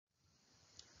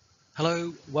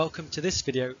Hello, welcome to this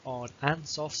video on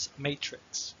Ansoffs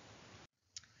Matrix.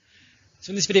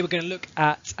 So in this video we're going to look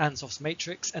at Ansoffs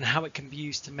Matrix and how it can be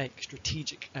used to make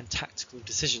strategic and tactical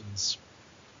decisions.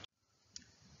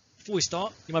 Before we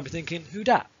start, you might be thinking, who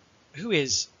dat? Who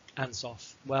is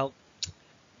Ansoff? Well,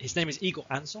 his name is Igor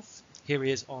Ansoff. Here he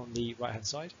is on the right hand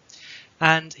side.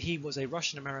 And he was a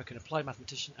Russian-American applied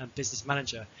mathematician and business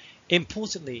manager.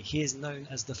 Importantly, he is known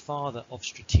as the father of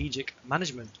strategic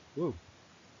management. Woo.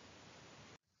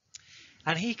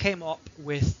 And he came up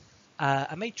with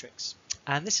a matrix,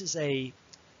 and this is a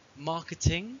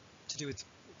marketing to do with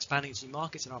expanding into new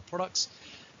markets and our products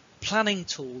planning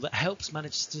tool that helps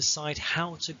managers to decide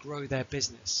how to grow their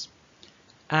business.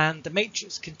 And the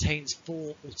matrix contains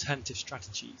 4 alternative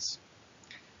strategies.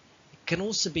 It can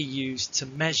also be used to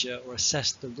measure or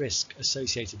assess the risk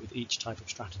associated with each type of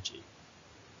strategy.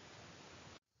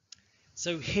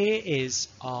 So here is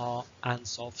our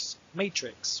Ansoffs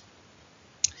matrix.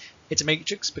 It's a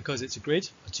matrix because it's a grid,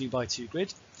 a 2x2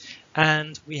 grid,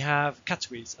 and we have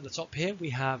categories. At the top here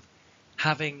we have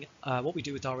having what we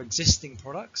do with our existing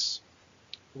products.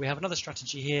 We have another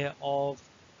strategy here of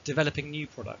developing new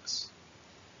products.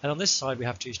 And on this side we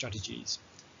have 2 strategies.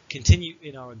 Continue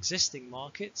in our existing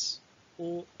markets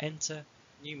or enter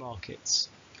new markets.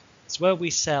 It's where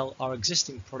we sell our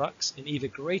existing products in either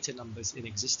greater numbers in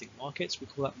existing markets. We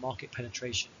call that market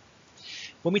penetration.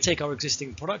 When we take our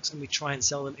existing products and we try and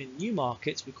sell them in new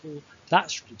markets, we call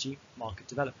that strategy market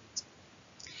development.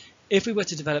 If we were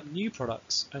to develop new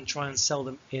products and try and sell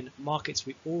them in markets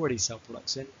we already sell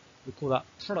products in, we call that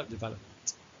product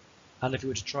development. And if we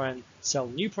were to try and sell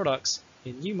new products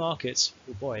in new markets,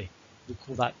 oh boy, we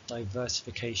call that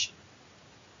diversification.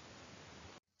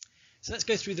 So let's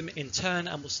go through them in turn,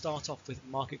 and we'll start off with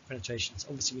market penetrations.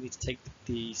 Obviously we need to take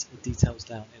these details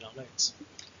down in our notes.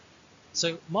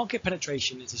 So market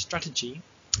penetration is a strategy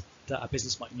that a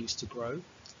business might use to grow,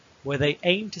 where they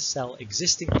aim to sell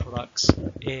existing products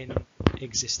in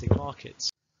existing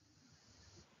markets.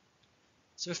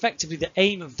 So effectively the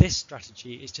aim of this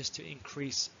strategy is just to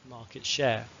increase market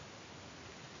share.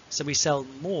 So we sell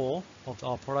more of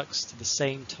our products to the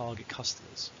same target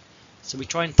customers. So we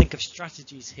try and think of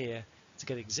strategies here to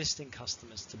get existing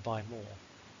customers to buy more.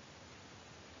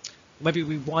 Maybe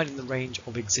we widen the range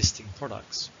of existing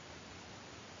products.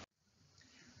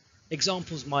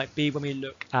 Examples might be when we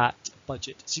look at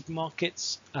budget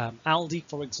supermarkets. Aldi,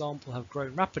 for example, have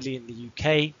grown rapidly in the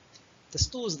UK. The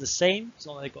stores are the same. It's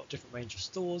not like they've got a different range of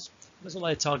stores. It's not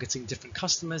like they're targeting different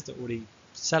customers that are already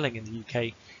selling in the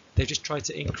UK. They've just tried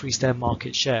to increase their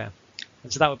market share.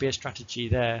 And so that would be a strategy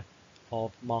there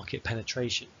of market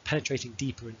penetration, penetrating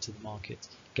deeper into the market,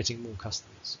 getting more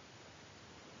customers.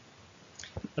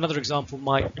 Another example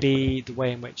might be the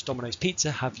way in which Domino's Pizza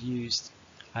have used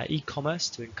e-commerce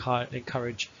to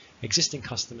encourage existing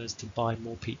customers to buy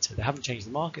more pizza. They haven't changed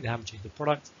the market, they haven't changed the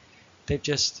product, they've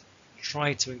just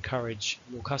tried to encourage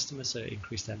more customers so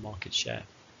increase their market share.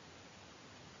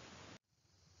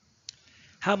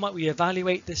 How might we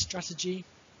evaluate this strategy?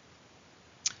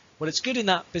 Well, it's good in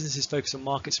that businesses focus on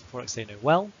markets and products they know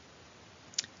well.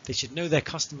 They should know their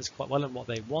customers quite well and what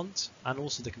they want, and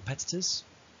also the competitors.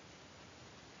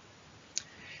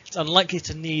 It's unlikely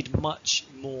to need much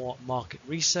more market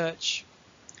research,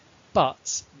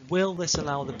 but will this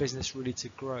allow the business really to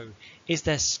grow? Is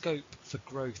there scope for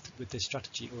growth with this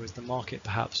strategy, or is the market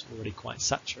perhaps already quite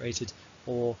saturated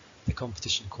or the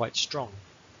competition quite strong?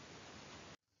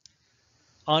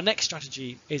 Our next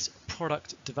strategy is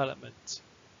product development.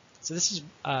 So this is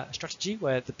a strategy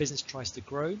where the business tries to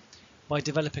grow by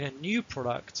developing a new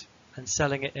product and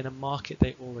selling it in a market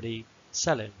they already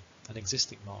sell in, an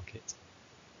existing market.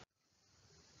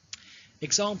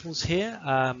 Examples here,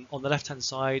 on the left hand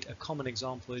side, a common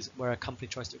example is where a company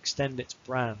tries to extend its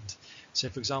brand. So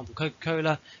for example,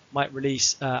 Coca-Cola might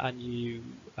release a new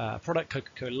product,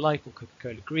 Coca-Cola Light or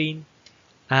Coca-Cola Green,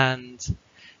 and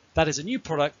that is a new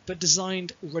product but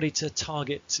designed already to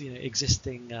target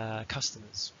existing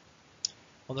customers.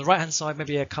 On the right hand side,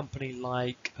 maybe a company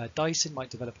like Dyson might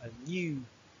develop a new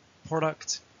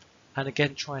product and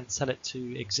again try and sell it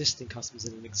to existing customers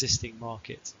in an existing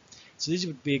market. So these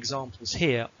would be examples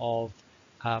here of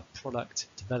product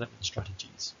development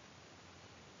strategies.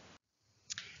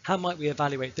 How might we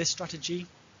evaluate this strategy?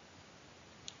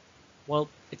 Well,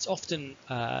 it's often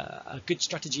a good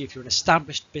strategy if you're an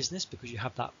established business because you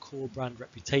have that core brand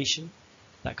reputation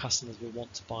that customers will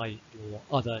want to buy your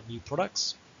other new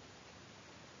products.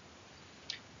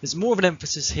 There's more of an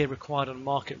emphasis here required on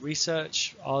market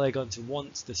research. Are they going to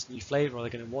want this new flavor? Are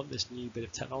they going to want this new bit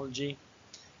of technology?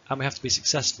 And we have to be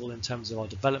successful in terms of our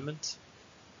development.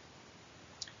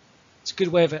 It's a good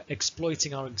way of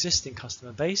exploiting our existing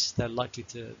customer base. They're likely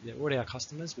to, they're already our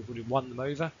customers, we've already won them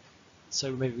over,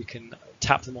 so maybe we can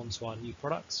tap them onto our new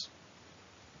products.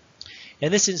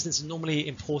 In this instance, it's normally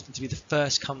important to be the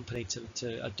first company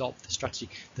to adopt the strategy,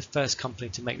 the first company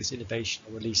to make this innovation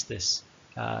or release this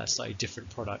slightly different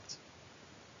product.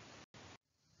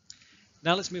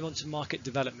 Now let's move on to market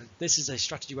development. This is a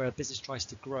strategy where a business tries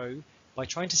to grow by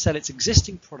trying to sell its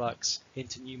existing products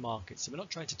into new markets. So we're not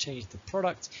trying to change the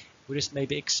product, we're just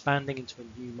maybe expanding into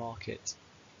a new market.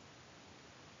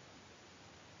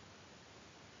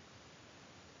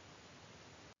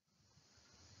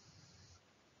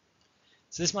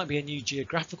 So this might be a new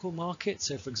geographical market,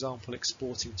 so for example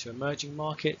exporting to emerging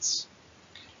markets.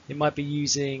 It might be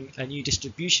using a new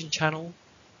distribution channel,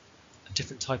 a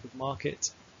different type of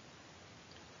market.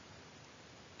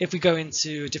 If we go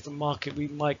into a different market, we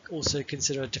might also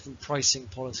consider different pricing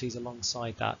policies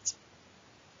alongside that.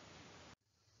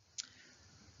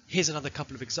 Here's another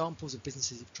couple of examples of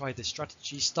businesses that have tried this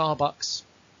strategy. Starbucks,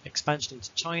 expansion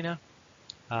into China.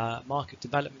 Market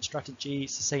development strategy,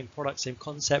 it's the same product, same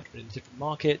concept, but in a different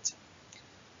market.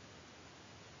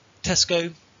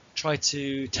 Tesco tried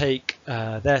to take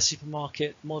their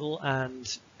supermarket model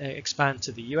and expand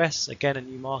to the US, again a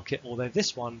new market, although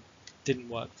this one didn't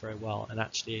work very well, and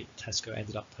actually Tesco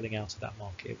ended up pulling out of that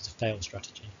market. It was a failed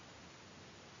strategy.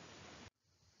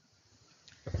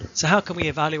 So how can we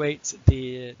evaluate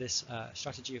this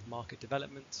strategy of market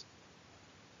development?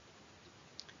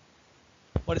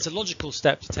 Well, it's a logical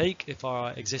step to take if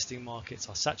our existing markets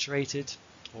are saturated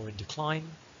or in decline.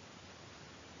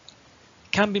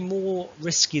 It can be more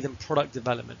risky than product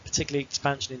development, particularly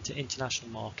expansion into international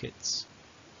markets.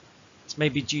 It's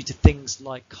maybe due to things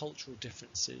like cultural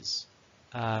differences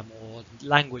or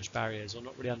language barriers, or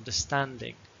not really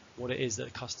understanding what it is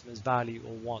that customers value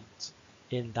or want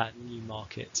in that new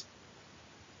market.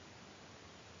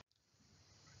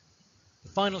 The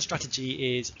final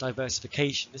strategy is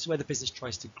diversification. This is where the business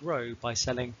tries to grow by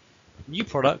selling new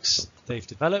products they've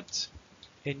developed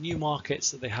in new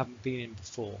markets that they haven't been in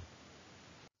before.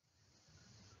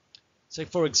 So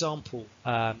for example,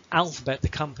 Alphabet, the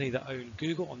company that own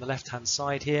Google on the left hand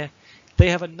side here, they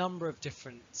have a number of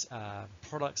different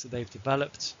products that they've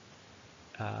developed.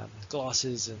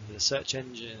 Glasses and the search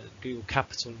engine, and Google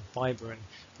Capital and Fiber, and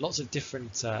lots of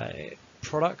different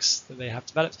products that they have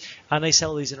developed, and they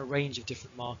sell these in a range of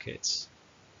different markets.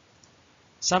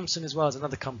 Samsung as well is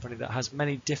another company that has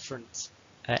many different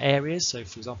areas. So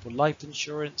for example, life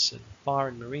insurance and fire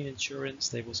and marine insurance.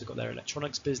 They've also got their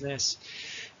electronics business.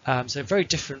 So very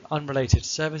different unrelated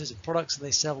services and products, and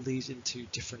they sell these into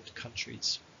different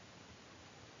countries.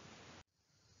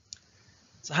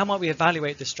 So how might we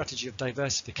evaluate the strategy of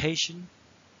diversification?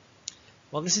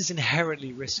 Well, this is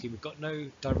inherently risky. We've got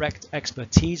no direct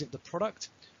expertise of the product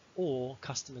or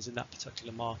customers in that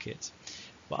particular market.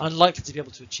 We're unlikely to be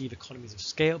able to achieve economies of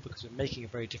scale because we're making a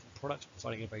very different product,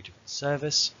 providing a very different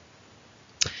service.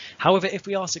 However, if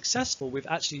we are successful, we've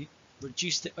actually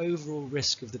reduced the overall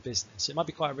risk of the business. It might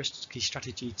be quite a risky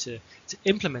strategy to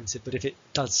implement it, but if it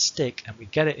does stick and we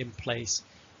get it in place,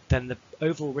 then the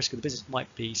overall risk of the business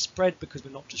might be spread because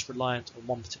we're not just reliant on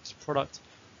one particular product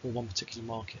or one particular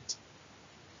market.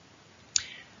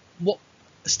 What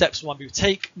steps might we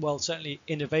take? Well, certainly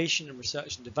innovation and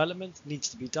research and development needs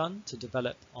to be done to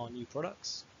develop our new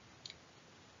products.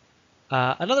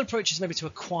 Another approach is maybe to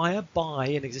buy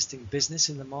an existing business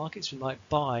in the markets. We might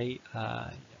buy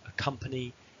a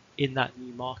company in that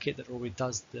new market that already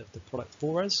does the product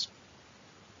for us.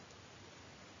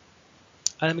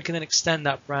 And then we can then extend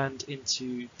that brand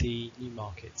into the new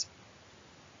market.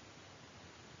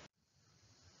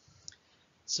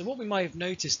 So what we might have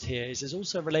noticed here is there's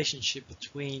also a relationship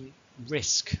between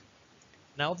risk.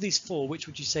 Now, of these four, which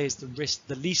would you say is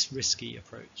the least risky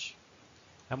approach?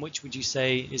 And which would you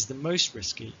say is the most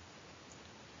risky?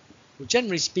 Well,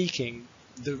 generally speaking,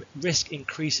 the risk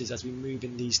increases as we move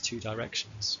in these two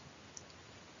directions.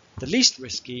 The least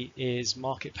risky is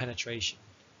market penetration.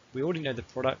 We already know the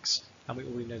products and we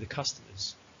already know the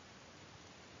customers.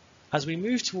 As we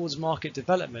move towards market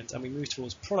development and we move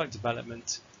towards product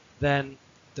development, then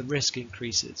the risk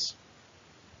increases.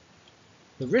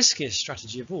 The riskiest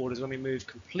strategy of all is when we move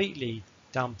completely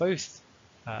down both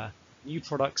new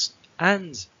products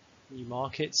and new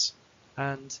markets,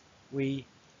 and we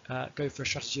go for a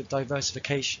strategy of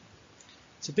diversification.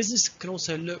 So business can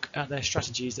also look at their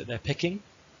strategies that they're picking.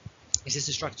 Is this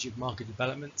a strategy of market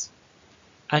development?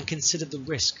 And consider the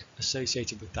risk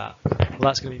associated with that. Well,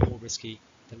 that's going to be more risky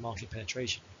than market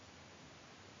penetration.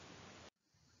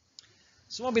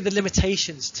 So what will be the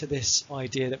limitations to this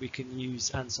idea that we can use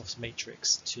Ansoffs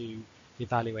Matrix to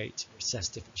evaluate or assess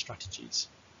different strategies?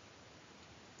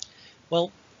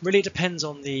 Well, really it depends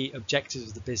on the objectives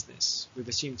of the business. We've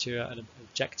assumed here an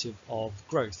objective of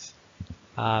growth,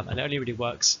 and it only really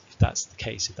works if that's the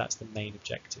case, if that's the main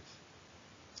objective.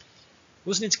 We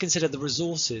also need to consider the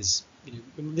resources.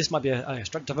 This might be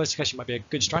diversification might be a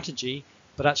good strategy,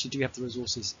 but actually do you have the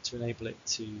resources to enable it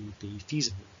to be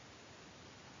feasible?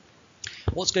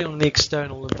 What's going on in the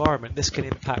external environment? This can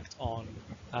impact on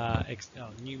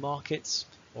new markets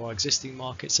or existing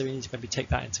markets, so we need to maybe take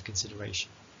that into consideration.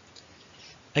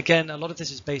 Again, a lot of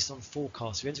this is based on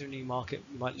forecasts. If you enter a new market,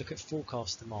 we might look at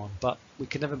forecast demand, but we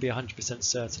can never be 100%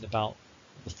 certain about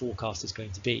what the forecast is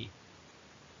going to be.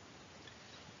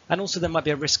 And also there might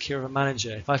be a risk here of a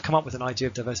manager. If I've come up with an idea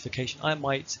of diversification, I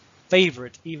might favour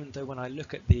it, even though when I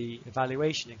look at the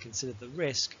evaluation and consider the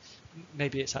risk,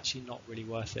 maybe it's actually not really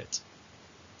worth it.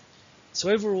 So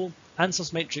overall,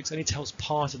 Ansoffs Matrix only tells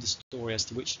part of the story as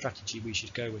to which strategy we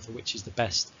should go with or which is the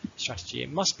best strategy. It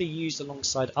must be used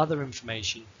alongside other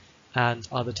information and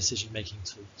other decision-making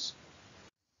tools.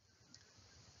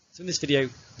 So in this video,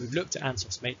 we've looked at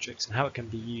Ansoffs Matrix and how it can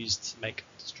be used to make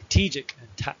strategic and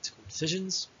tactical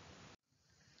decisions.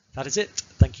 That is it.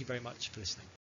 Thank you very much for listening.